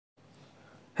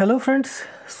Hello friends,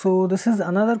 so this is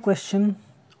another question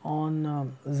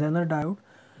on Zener diode.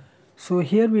 So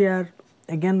here we are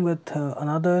again with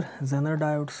another Zener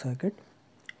diode circuit.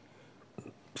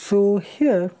 So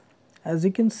here, as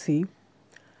you can see,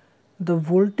 the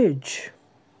voltage,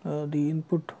 the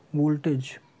input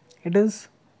voltage, it is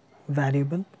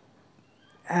variable,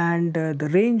 and the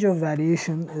range of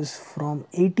variation is from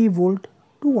 80 volt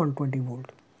to 120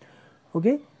 volt.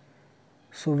 Okay,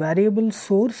 so variable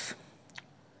source,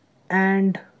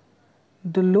 and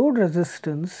the load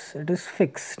resistance, it is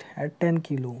fixed at 10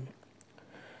 kilo ohm.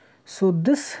 So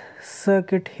this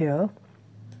circuit here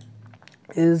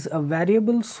is a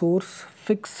variable source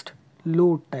fixed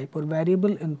load type, or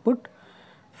variable input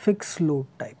fixed load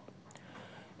type.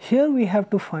 Here we have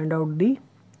to find out the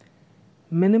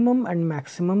minimum and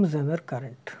maximum Zener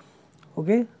current.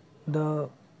 Okay, the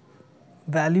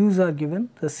values are given.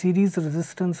 The series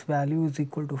resistance value is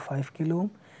equal to 5 kilo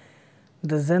ohm.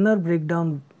 The Zener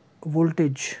breakdown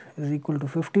voltage is equal to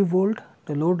 50 volt.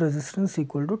 The load resistance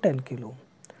equal to 10 kilo ohm.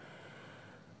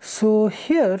 So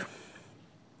here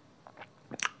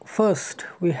first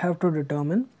we have to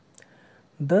determine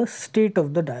the state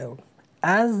of the diode.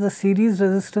 As the series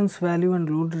resistance value and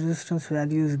load resistance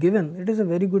value is given, it is a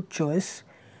very good choice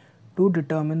to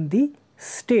determine the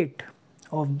state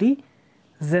of the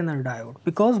Zener diode.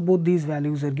 Because both these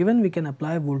values are given, we can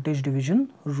apply voltage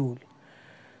division rule.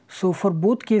 So for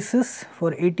both cases,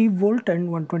 for 80 volt and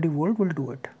 120 volt, we'll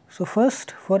do it. So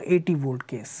first for 80 volt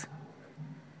case.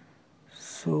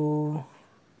 So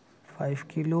 5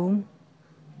 kilo ohm,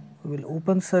 we will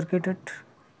open circuit it,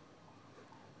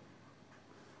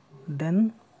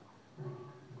 then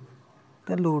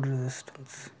the load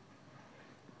resistance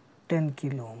 10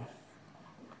 kilo ohm.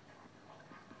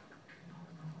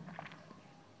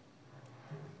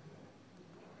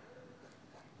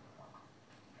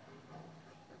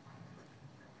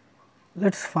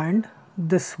 Let's find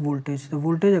this voltage, the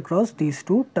voltage across these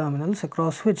two terminals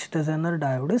across which the Zener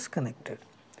diode is connected.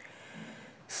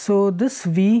 So this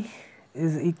V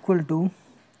is equal to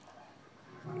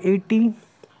 80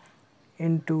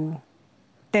 into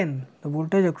 10, the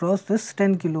voltage across this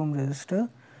 10 kilo ohm resistor,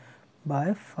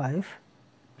 by 5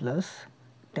 plus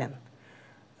 10,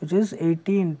 which is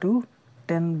 80 into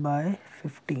 10 by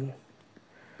 15.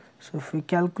 So if we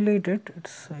calculate it,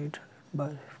 it's right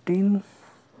by 15.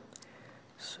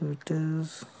 So it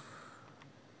is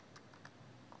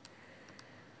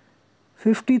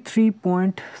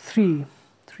 53.33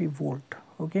 volt.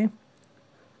 Okay.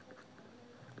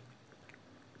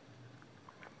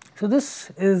 So this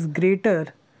is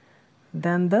greater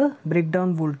than the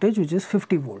breakdown voltage, which is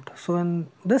 50 volt. So in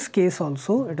this case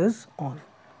also it is on.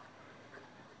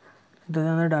 The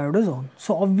Zener diode is on.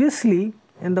 So obviously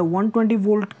in the 120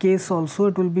 volt case also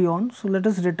it will be on. So let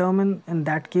us determine in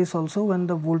that case also, when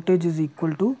the voltage is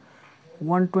equal to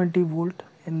 120 volt.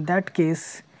 In that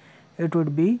case it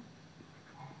would be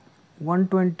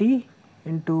 120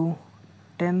 into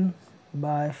 10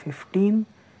 by 15.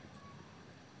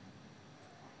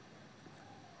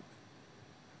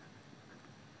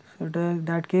 So in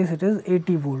that case it is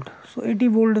 80 volt. So 80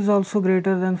 volt is also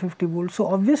greater than 50 volt. So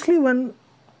obviously when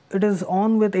it is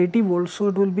on with 80 volts, so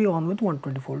it will be on with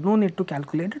 120 volt. No need to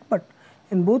calculate it, but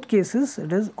in both cases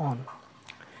it is on.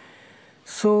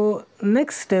 So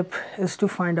next step is to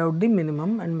find out the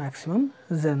minimum and maximum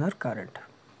Zener current.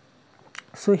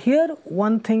 So here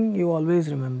one thing you always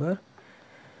remember,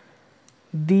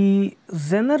 the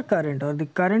Zener current, or the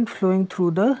current flowing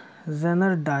through the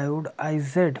Zener diode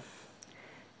IZ,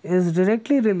 is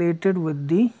directly related with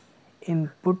the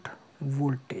input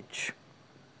voltage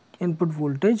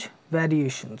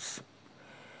variations.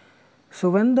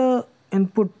 So when the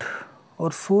input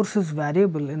or source is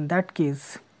variable, in that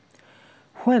case,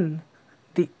 when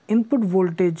the input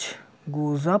voltage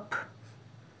goes up,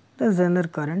 the Zener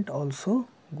current also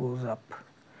goes up,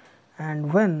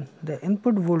 and when the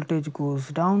input voltage goes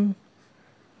down,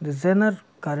 the Zener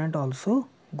current also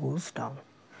goes down.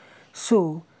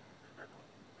 So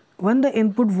when the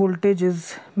input voltage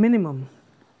is minimum,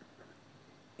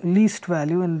 least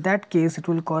value, in that case it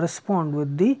will correspond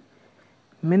with the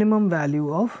minimum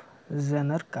value of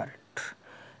Zener current,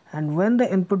 and when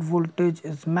the input voltage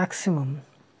is maximum,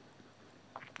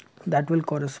 that will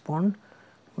correspond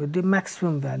with the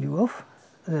maximum value of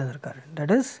Zener current. That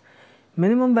is,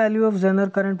 minimum value of Zener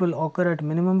current will occur at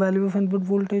minimum value of input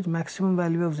voltage, maximum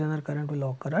value of Zener current will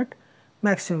occur at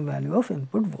maximum value of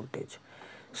input voltage.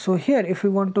 So here if we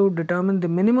want to determine the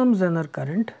minimum Zener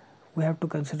current, we have to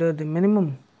consider the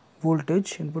minimum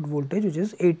voltage, input voltage, which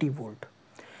is 80 volt.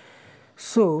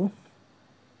 So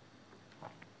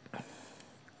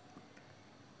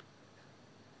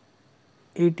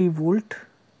 80 volt.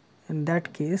 In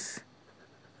that case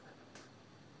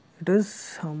it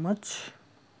is how much?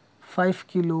 5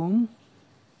 kilo ohm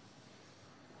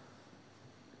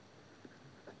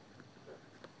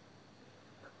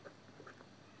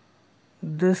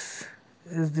this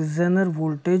is the Zener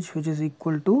voltage, which is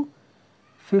equal to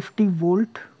 50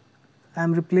 volt. I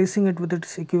am replacing it with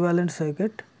its equivalent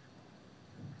circuit.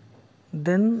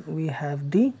 Then we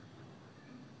have the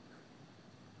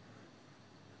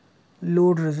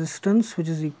load resistance, which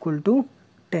is equal to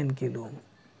 10 kilo ohm.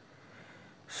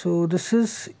 So this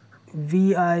is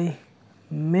Vi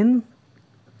min.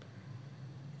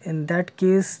 In that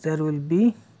case there will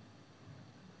be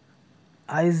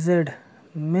Iz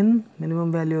min,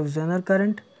 minimum value of Zener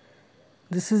current.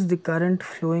 This is the current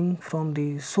flowing from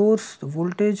the source, the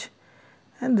voltage,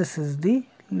 and this is the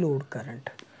load current.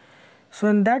 So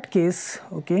in that case,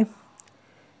 okay,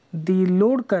 the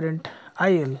load current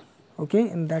IL, okay,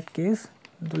 in that case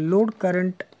the load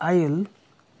current IL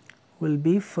will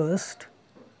be first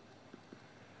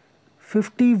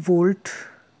 50 volt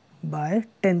by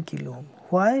 10 kilo ohm.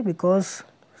 Why? Because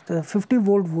the 50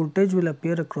 volt voltage will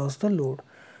appear across the load,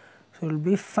 so it will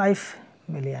be 5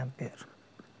 milliampere.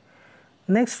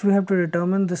 Next we have to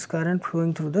determine this current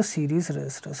flowing through the series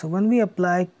resistor. So when we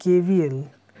apply KVL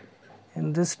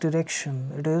in this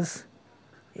direction, it is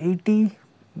 80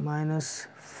 minus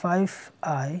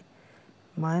 5I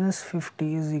minus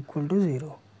 50 is equal to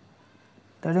 0.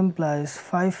 That implies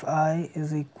 5I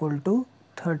is equal to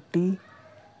 30.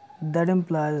 That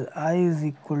implies I is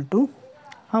equal to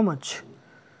how much?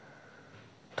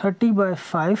 30 by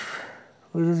 5,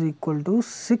 which is equal to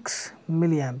 6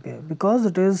 milliampere, because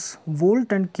it is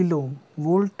volt and kilo ohm.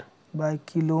 Volt by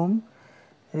kilo ohm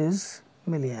is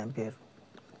milliampere.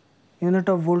 Unit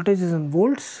of voltage is in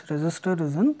volts, resistor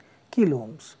is in kilo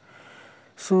ohms.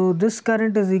 So this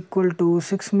current is equal to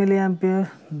 6 milliampere,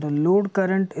 the load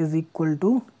current is equal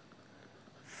to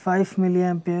 5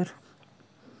 milliampere.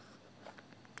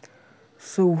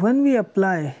 So when we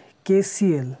apply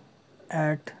KCL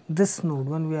at this node,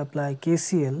 when we apply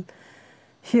KCL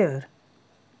here,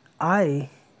 I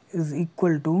is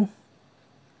equal to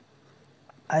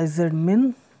Iz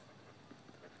min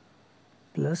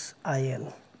plus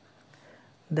IL.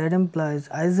 That implies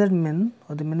Iz min,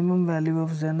 or the minimum value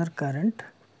of Zener current,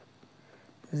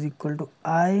 is equal to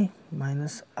I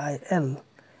minus IL,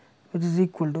 which is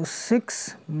equal to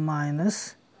 6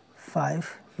 minus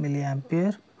 5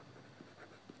 milliampere,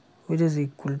 which is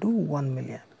equal to 1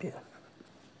 milliampere.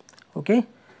 Okay,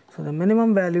 so the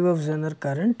minimum value of Zener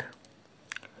current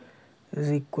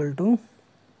is equal to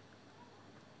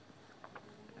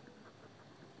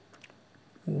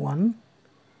 1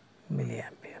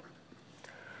 milliampere.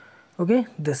 Okay,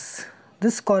 this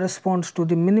corresponds to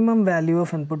the minimum value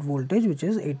of input voltage, which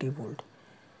is 80 volt.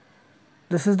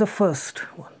 This is the first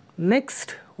one.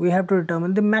 Next we have to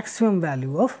determine the maximum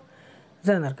value of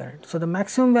Zener current. So the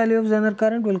maximum value of Zener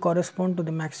current will correspond to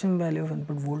the maximum value of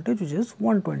input voltage, which is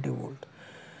 120 volt.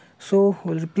 So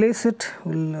we'll replace it,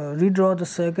 we'll redraw the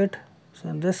circuit. So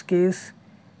in this case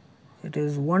it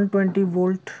is 120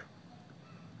 volt,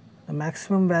 the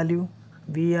maximum value,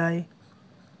 Vi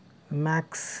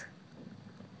max,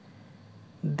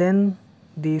 then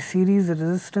the series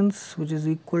resistance, which is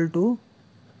equal to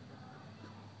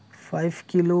 5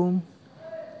 kilo ohm,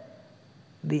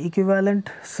 the equivalent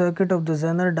circuit of the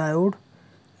Zener diode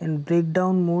in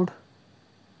breakdown mode,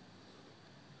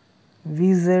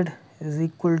 Vz is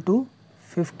equal to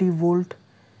 50 volt,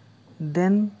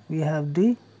 then we have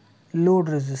the load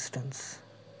resistance,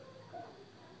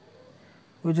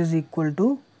 which is equal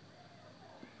to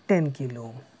 10 kilo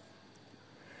ohm.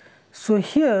 So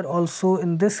here also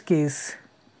in this case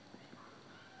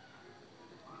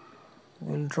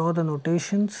we will draw the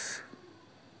notations.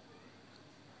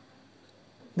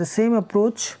 The same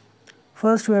approach.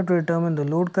 First we have to determine the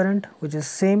load current, which is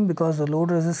same because the load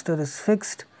resistor is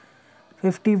fixed.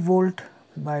 50 volt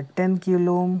by 10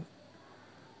 kilo ohm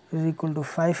is equal to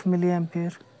 5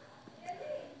 milliampere.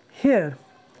 Here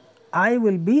I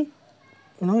will be,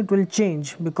 it will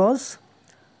change because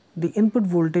the input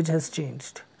voltage has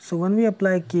changed. So when we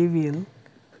apply KVL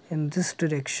in this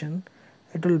direction,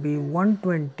 it will be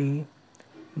 120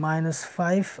 minus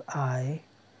 5I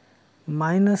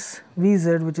minus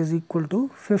Vz, which is equal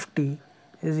to 50,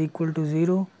 is equal to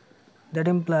 0. That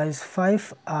implies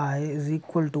 5I is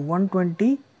equal to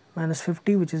 120 minus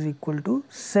 50, which is equal to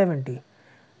 70.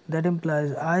 That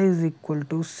implies I is equal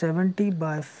to 70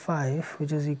 by 5,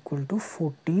 which is equal to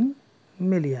 14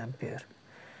 milliampere.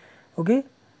 Okay,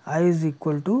 I is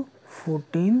equal to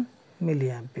 14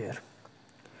 milliampere.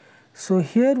 So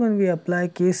here when we apply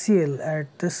KCL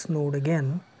at this node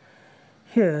again,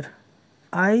 here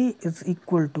I is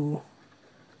equal to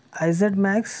Iz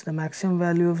max, the maximum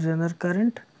value of Zener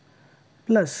current,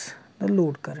 plus the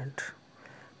load current.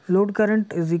 Load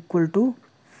current is equal to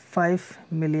 5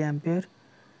 milliampere.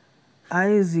 I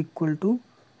is equal to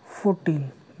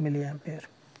 14 milliampere.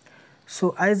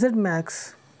 So Iz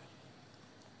max,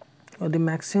 or the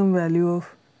maximum value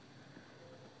of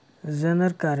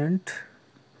Zener current,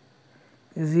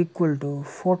 is equal to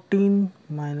 14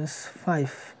 minus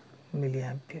 5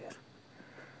 milliampere,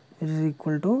 which is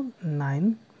equal to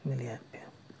 9 milliampere.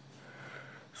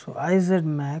 So Iz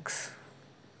max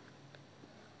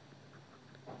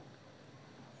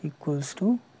equals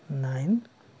to 9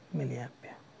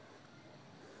 milliampere.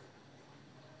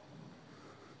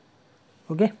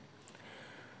 Okay.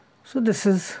 So this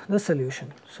is the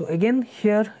solution. So again,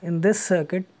 here in this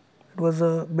circuit it was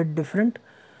a bit different.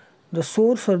 The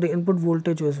source or the input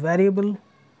voltage was variable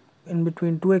in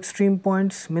between two extreme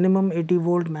points, minimum 80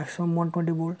 volt, maximum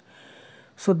 120 volt.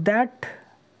 So that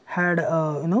had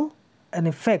an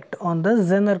effect on the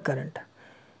Zener current.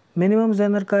 Minimum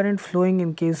Zener current flowing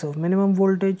in case of minimum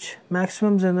voltage,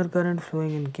 maximum Zener current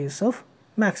flowing in case of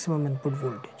maximum input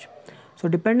voltage. So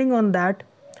depending on that,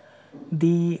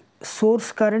 the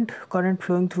source current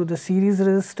flowing through the series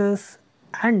resistors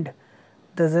and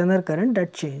the Zener current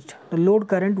that changed. The load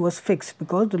current was fixed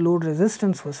because the load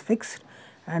resistance was fixed,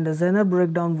 and the Zener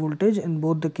breakdown voltage in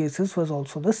both the cases was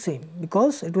also the same,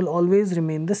 because it will always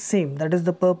remain the same. That is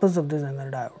the purpose of the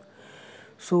Zener diode.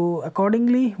 So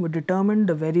accordingly, we determined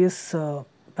the various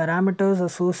parameters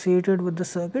associated with the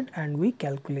circuit and we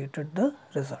calculated the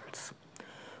results.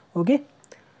 Okay,